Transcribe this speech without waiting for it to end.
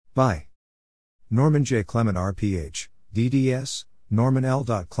By Norman J. Clement RPH, DDS, Norman L.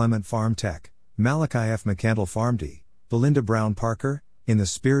 Clement Farm Tech, Malachi F. McCandle PharmD, Belinda Brown Parker, in the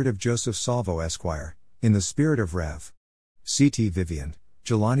spirit of Joseph Salvo Esquire, in the spirit of Rev. C.T. Vivian,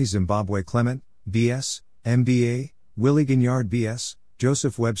 Jelani Zimbabwe Clement, B.S., M.B.A., Willie Gignard B.S.,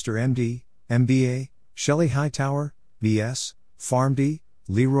 Joseph Webster M.D., M.B.A., Shelley Hightower, B.S., PharmD,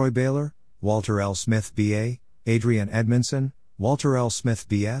 Leroy Baylor, Walter L. Smith B.A., Adrian Edmondson, Walter L. Smith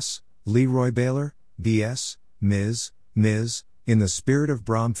B.S., Leroy Baylor, B.S., Ms., in the spirit of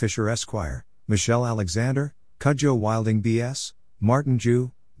Bram Fisher Esquire, Michelle Alexander, Cudjoe Wilding B.S., Martin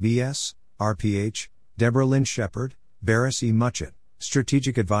Jew, B.S., RPH, Deborah Lynn Shepard, Barris E. Muchett,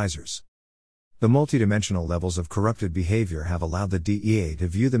 Strategic Advisors. The multidimensional levels of corrupted behavior have allowed the DEA to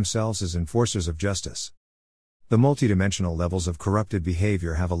view themselves as enforcers of justice. The multidimensional levels of corrupted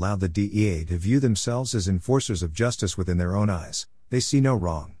behavior have allowed the DEA to view themselves as enforcers of justice within their own eyes. They see no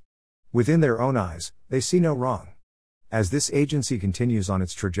wrong. Within their own eyes, they see no wrong. As this agency continues on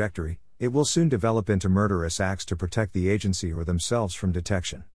its trajectory, it will soon develop into murderous acts to protect the agency or themselves from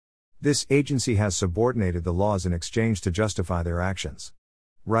detection. This agency has subordinated the laws in exchange to justify their actions.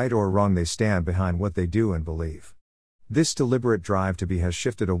 Right or wrong, they stand behind what they do and believe. This deliberate drive to be has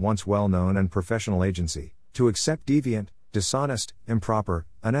shifted a once well-known and professional agency to accept deviant, dishonest, improper,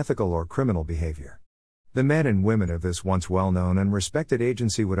 unethical or criminal behavior. The men and women of this once well-known and respected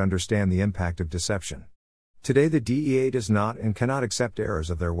agency would understand the impact of deception. Today the DEA does not and cannot accept errors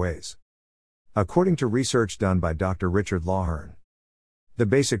of their ways. According to research done by Dr. Richard Lawhern, the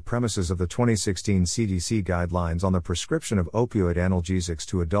basic premises of the 2016 CDC guidelines on the prescription of opioid analgesics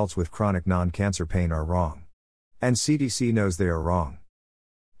to adults with chronic non-cancer pain are wrong. And CDC knows they are wrong.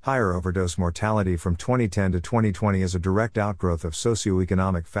 Higher overdose mortality from 2010 to 2020 is a direct outgrowth of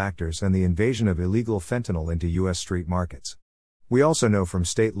socioeconomic factors and the invasion of illegal fentanyl into U.S. street markets. We also know from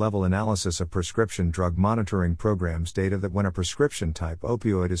state-level analysis of prescription drug monitoring programs data that when a prescription-type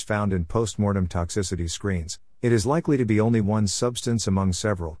opioid is found in post-mortem toxicity screens, it is likely to be only one substance among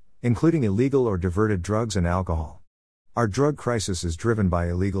several, including illegal or diverted drugs and alcohol. Our drug crisis is driven by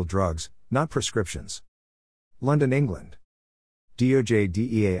illegal drugs, not prescriptions. London, England. DOJ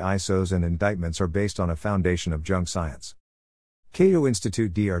DEA ISOs and indictments are based on a foundation of junk science. Cato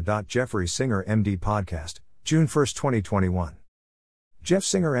Institute Dr. Jeffrey Singer MD Podcast, June 1, 2021. Jeff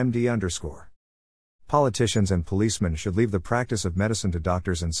Singer MD_. Politicians and policemen should leave the practice of medicine to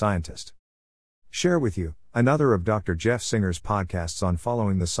doctors and scientists. Share with you another of Dr. Jeff Singer's podcasts on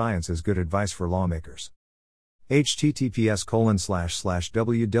following the science is good advice for lawmakers.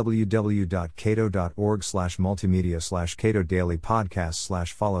 https://www.cato.org/multimedia/Cato Daily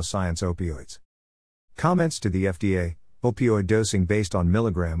Podcast/follow science opioids. Comments to the FDA: opioid dosing based on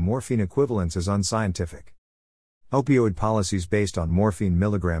milligram morphine equivalents is unscientific. Opioid policies based on morphine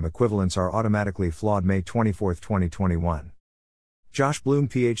milligram equivalents are automatically flawed. May 24, 2021. Josh Bloom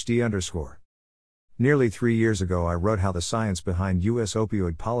PhD_. Nearly 3 years ago I wrote how the science behind U.S.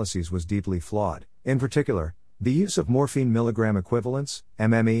 opioid policies was deeply flawed, in particular, the use of morphine milligram equivalents,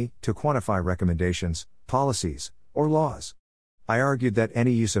 MME, to quantify recommendations, policies, or laws. I argued that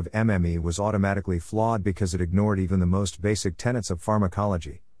any use of MME was automatically flawed because it ignored even the most basic tenets of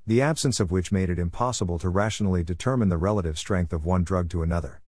pharmacology, the absence of which made it impossible to rationally determine the relative strength of one drug to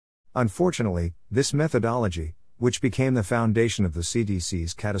another. Unfortunately, this methodology, which became the foundation of the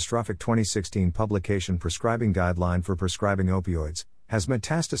CDC's catastrophic 2016 publication Prescribing Guideline for Prescribing Opioids, has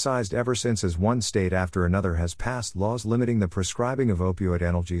metastasized ever since as one state after another has passed laws limiting the prescribing of opioid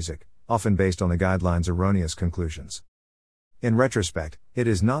analgesic, often based on the guidelines' erroneous conclusions. In retrospect, it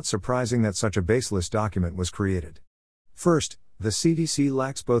is not surprising that such a baseless document was created. First, the CDC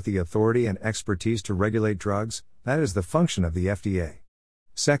lacks both the authority and expertise to regulate drugs, that is the function of the FDA.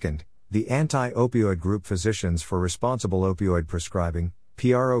 Second, the Anti-Opioid Group Physicians for Responsible Opioid Prescribing,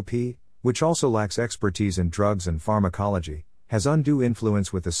 PROP, which also lacks expertise in drugs and pharmacology, has undue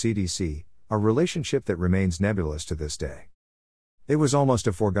influence with the CDC, a relationship that remains nebulous to this day. It was almost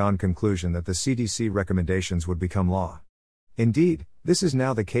a foregone conclusion that the CDC recommendations would become law. Indeed, this is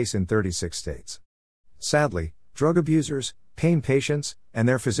now the case in 36 states. Sadly, drug abusers, pain patients, and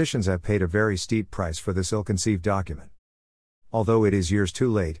their physicians have paid a very steep price for this ill-conceived document. Although it is years too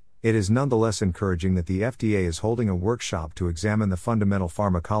late, it is nonetheless encouraging that the FDA is holding a workshop to examine the fundamental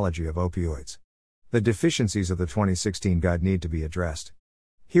pharmacology of opioids. The deficiencies of the 2016 guide need to be addressed.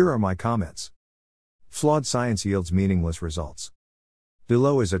 Here are my comments. Flawed science yields meaningless results.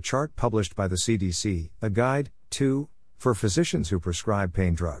 Below is a chart published by the CDC, a guide, 2, for physicians who prescribe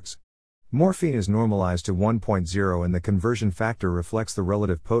pain drugs. Morphine is normalized to 1.0 and the conversion factor reflects the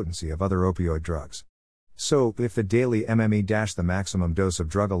relative potency of other opioid drugs. So, if the daily MME- the maximum dose of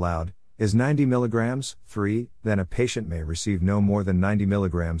drug allowed, is 90 mg, 3, then a patient may receive no more than 90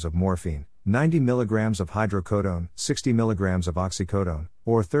 mg of morphine, 90 mg of hydrocodone, 60 mg of oxycodone,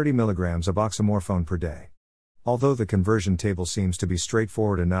 or 30 mg of oxymorphone per day. Although the conversion table seems to be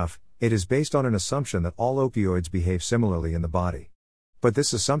straightforward enough, it is based on an assumption that all opioids behave similarly in the body. But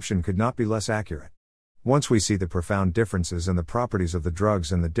this assumption could not be less accurate. Once we see the profound differences in the properties of the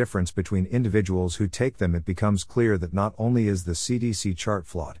drugs and the difference between individuals who take them, it becomes clear that not only is the CDC chart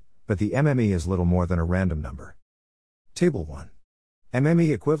flawed, but the MME is little more than a random number. Table 1.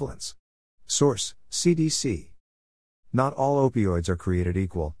 MME equivalents. Source: CDC. Not all opioids are created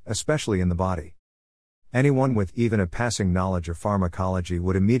equal, especially in the body. Anyone with even a passing knowledge of pharmacology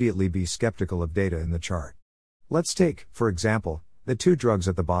would immediately be skeptical of data in the chart. Let's take, for example, the two drugs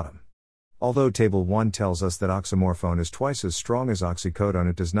at the bottom. Although Table 1 tells us that oxymorphone is twice as strong as oxycodone,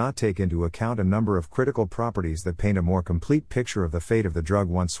 it does not take into account a number of critical properties that paint a more complete picture of the fate of the drug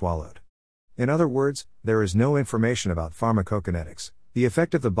once swallowed. In other words, there is no information about pharmacokinetics, the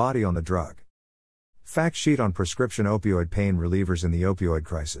effect of the body on the drug. Fact sheet on prescription opioid pain relievers in the opioid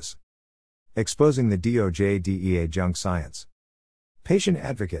crisis. Exposing the Doj-Dea junk science. Patient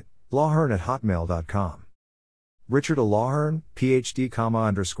advocate, lawhern@hotmail.com. Richard A. Lawhern, PhD,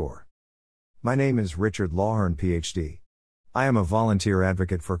 _. My name is Richard Lawhern, PhD. I am a volunteer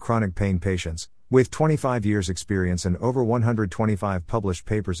advocate for chronic pain patients, with 25 years experience and over 125 published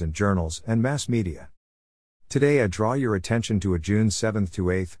papers in journals and mass media. Today I draw your attention to a June 7 to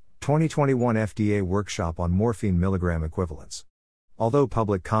 8, 2021 FDA workshop on morphine milligram equivalents. Although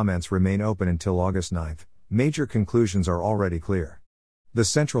public comments remain open until August 9, major conclusions are already clear. The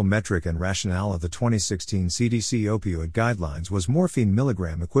central metric and rationale of the 2016 CDC opioid guidelines was morphine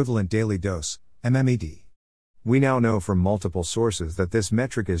milligram equivalent daily dose, MMED. We now know from multiple sources that this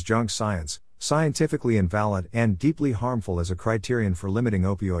metric is junk science, scientifically invalid and deeply harmful as a criterion for limiting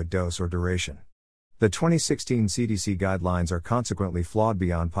opioid dose or duration. The 2016 CDC guidelines are consequently flawed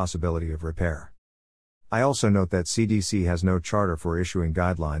beyond possibility of repair. I also note that CDC has no charter for issuing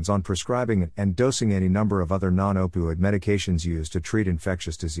guidelines on prescribing and dosing any number of other non-opioid medications used to treat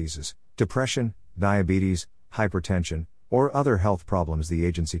infectious diseases, depression, diabetes, hypertension, or other health problems the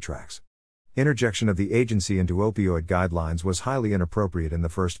agency tracks. Interjection of the agency into opioid guidelines was highly inappropriate in the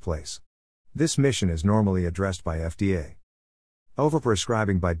first place. This mission is normally addressed by FDA.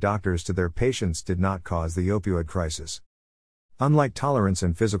 Overprescribing by doctors to their patients did not cause the opioid crisis. Unlike tolerance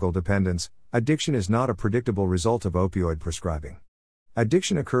and physical dependence, addiction is not a predictable result of opioid prescribing.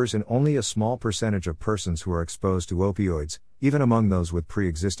 Addiction occurs in only a small percentage of persons who are exposed to opioids, even among those with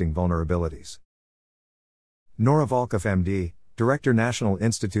pre-existing vulnerabilities. Nora Volkoff, MD, Director, National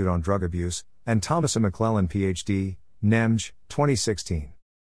Institute on Drug Abuse, and Thomas A. McClellan, PhD, NEMJ, 2016.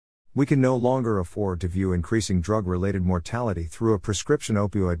 We can no longer afford to view increasing drug-related mortality through a prescription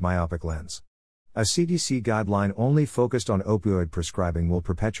opioid myopic lens. A CDC guideline only focused on opioid prescribing will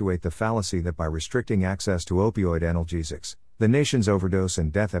perpetuate the fallacy that by restricting access to opioid analgesics, the nation's overdose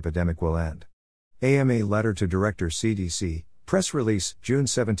and death epidemic will end. AMA Letter to Director, CDC, Press Release, June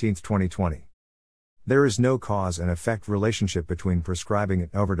 17, 2020. There is no cause and effect relationship between prescribing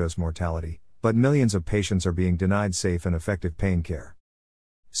and overdose mortality, but millions of patients are being denied safe and effective pain care.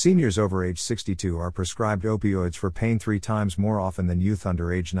 Seniors over age 62 are prescribed opioids for pain 3 times more often than youth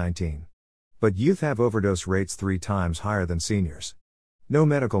under age 19. But youth have overdose rates 3 times higher than seniors. No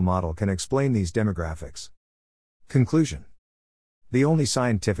medical model can explain these demographics. Conclusion. The only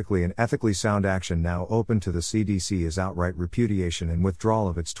scientifically and ethically sound action now open to the CDC is outright repudiation and withdrawal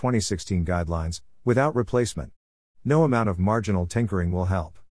of its 2016 guidelines, without replacement. No amount of marginal tinkering will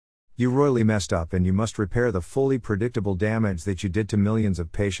help. You royally messed up and you must repair the fully predictable damage that you did to millions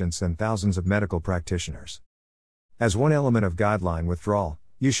of patients and thousands of medical practitioners. As one element of guideline withdrawal,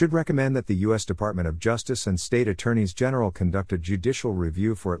 you should recommend that the U.S. Department of Justice and State Attorneys General conduct a judicial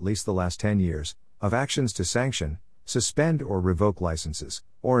review for at least the last 10 years, of actions to sanction, suspend or revoke licenses,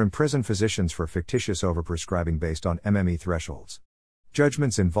 or imprison physicians for fictitious overprescribing based on MME thresholds.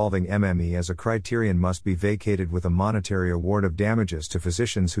 Judgments involving MME as a criterion must be vacated with a monetary award of damages to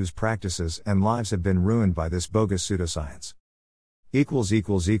physicians whose practices and lives have been ruined by this bogus pseudoscience. For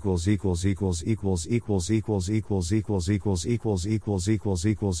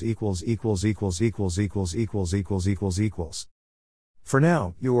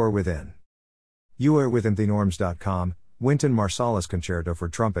now, you are within. You are within thenorms.com, Wynton Marsalis Concerto for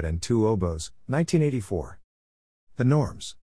Trumpet and 2 Oboes, 1984. The Norms.